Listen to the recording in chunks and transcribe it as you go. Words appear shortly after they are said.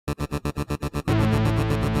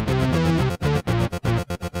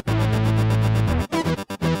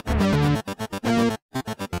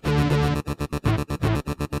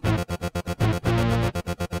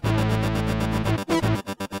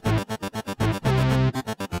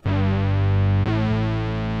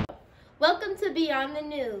Beyond the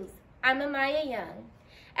News. I'm Amaya Young.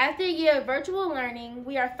 After a year of virtual learning,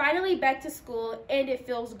 we are finally back to school and it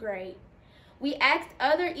feels great. We asked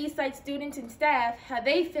other Eastside students and staff how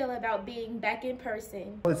they feel about being back in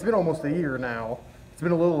person. It's been almost a year now. It's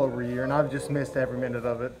been a little over a year and I've just missed every minute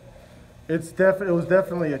of it. It was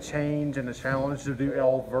definitely a change and a challenge to do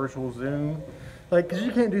all virtual Zoom. Because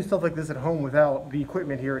you can't do stuff like this at home without the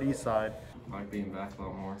equipment here at Eastside. I like being back a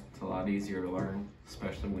lot more. It's a lot easier to learn,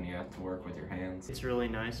 especially when you have to work with your hands. It's really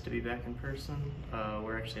nice to be back in person.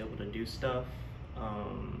 We're actually able to do stuff.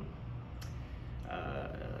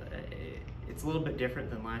 It's a little bit different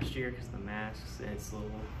than last year because of the masks. It's a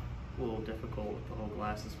little difficult with the whole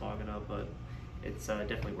glasses fogging up, but it's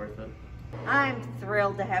definitely worth it. I'm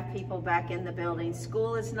thrilled to have people back in the building.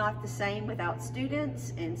 School is not the same without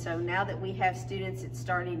students, and so now that we have students, it's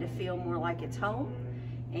starting to feel more like it's home.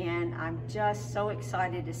 And I'm just so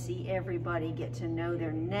excited to see everybody get to know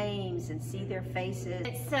their names and see their faces.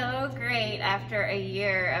 It's so great after a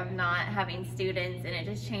year of not having students, and it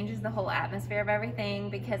just changes the whole atmosphere of everything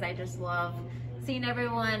because I just love seeing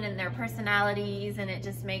everyone and their personalities, and it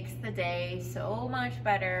just makes the day so much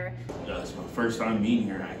better. It's my first time being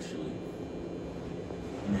here actually.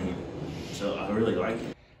 So I really like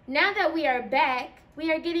it. Now that we are back, we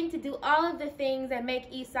are getting to do all of the things that make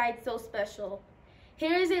Eastside so special.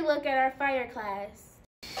 Here is a look at our fire class.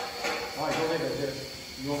 All right, go like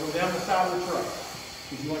this. You want to go down the side of the truck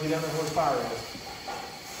because you want to get down there where the fire is.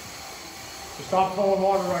 So stop throwing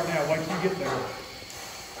water right now. Wait till you get there.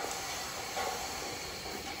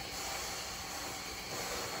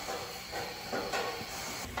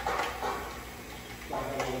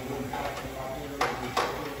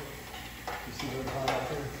 You see the fire out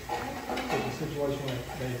there? It's a situation where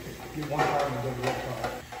they get one fire and they go to the other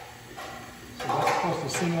fire. So that's supposed to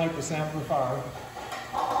simulate the sound of the fire.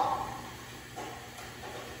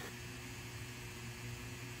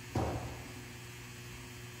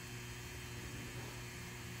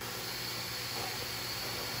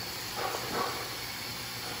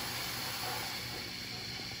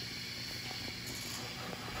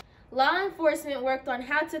 Law enforcement worked on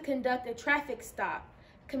how to conduct a traffic stop,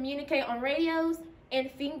 communicate on radios,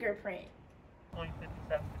 and fingerprint.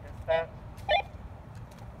 2057 dispatch.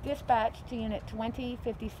 Dispatch to unit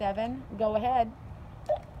 2057. Go ahead.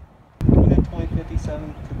 Unit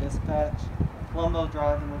 2057 to dispatch. Lumbo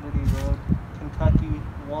Drive and Liberty Road, Kentucky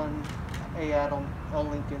 1 A Adam L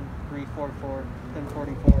Lincoln 344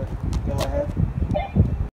 1044. Go ahead.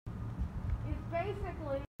 It's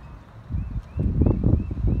basically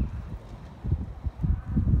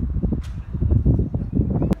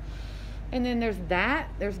and then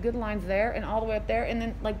there's good lines there and all the way up there, and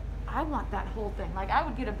then I want that whole thing. I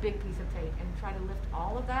would get a big piece of tape and try to lift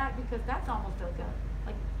all of that because that's almost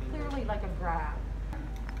clearly like a grab.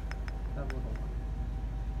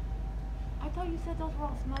 I thought you said those were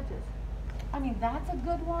all smudges. I mean, that's a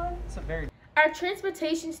good one. It's a very Our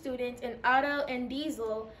transportation students in auto and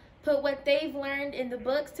diesel put what they've learned in the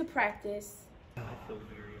books to practice. I feel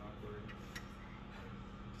very awkward.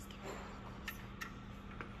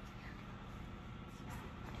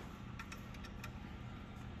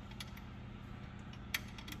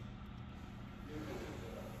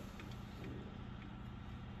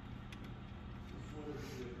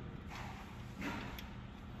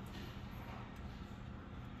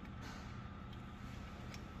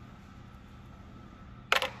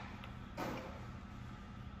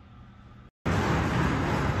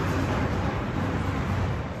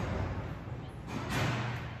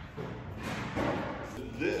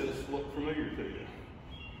 This look familiar to you?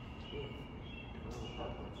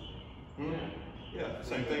 Yeah,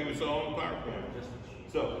 same thing we saw on the PowerPoint.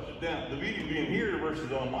 So now the video being here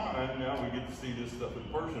versus online, now we get to see this stuff in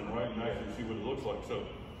person, right, and actually see what it looks like. So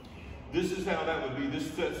this is how that would be.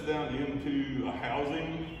 This sets down into a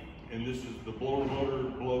housing, and this is the blower motor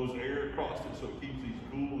blows air across it, so it keeps these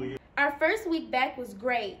cool. Our first week back was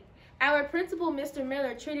great. Our principal, Mr.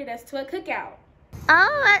 Miller, treated us to a cookout.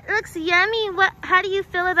 Oh, it looks yummy. How do you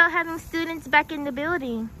feel about having students back in the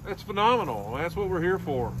building? It's phenomenal. That's what we're here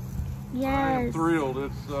for. Yes. I am thrilled.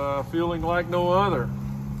 It's feeling like no other.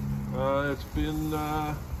 It's been,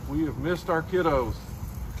 we have missed our kiddos.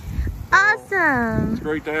 Awesome. It's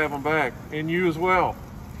great to have them back. And you as well.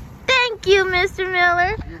 Thank you, Mr.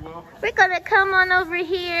 Miller. You're welcome. We're going to come on over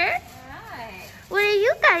here. All right. What are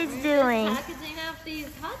you guys doing? Packaging up these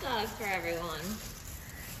hot dogs for everyone.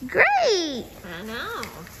 Great. I know.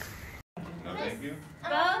 No, thank you.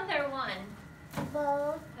 Both or one?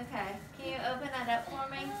 Both. Okay. Can you open that up for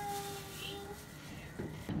me?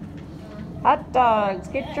 hot dogs.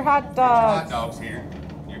 Get your hot Hot dogs. dogs here.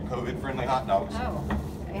 Your COVID-friendly hot dogs. Oh,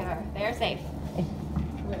 they're safe.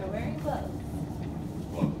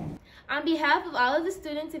 close. On behalf of all of the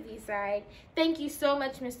students of Eastside, thank you so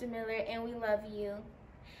much, Mr. Miller, and we love you.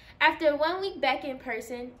 After 1 week back in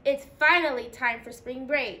person, it's finally time for spring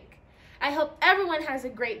break. I hope everyone has a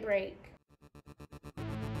great break.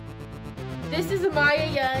 This is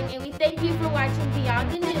Amaya Young, and we thank you for watching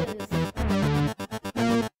Beyond the News.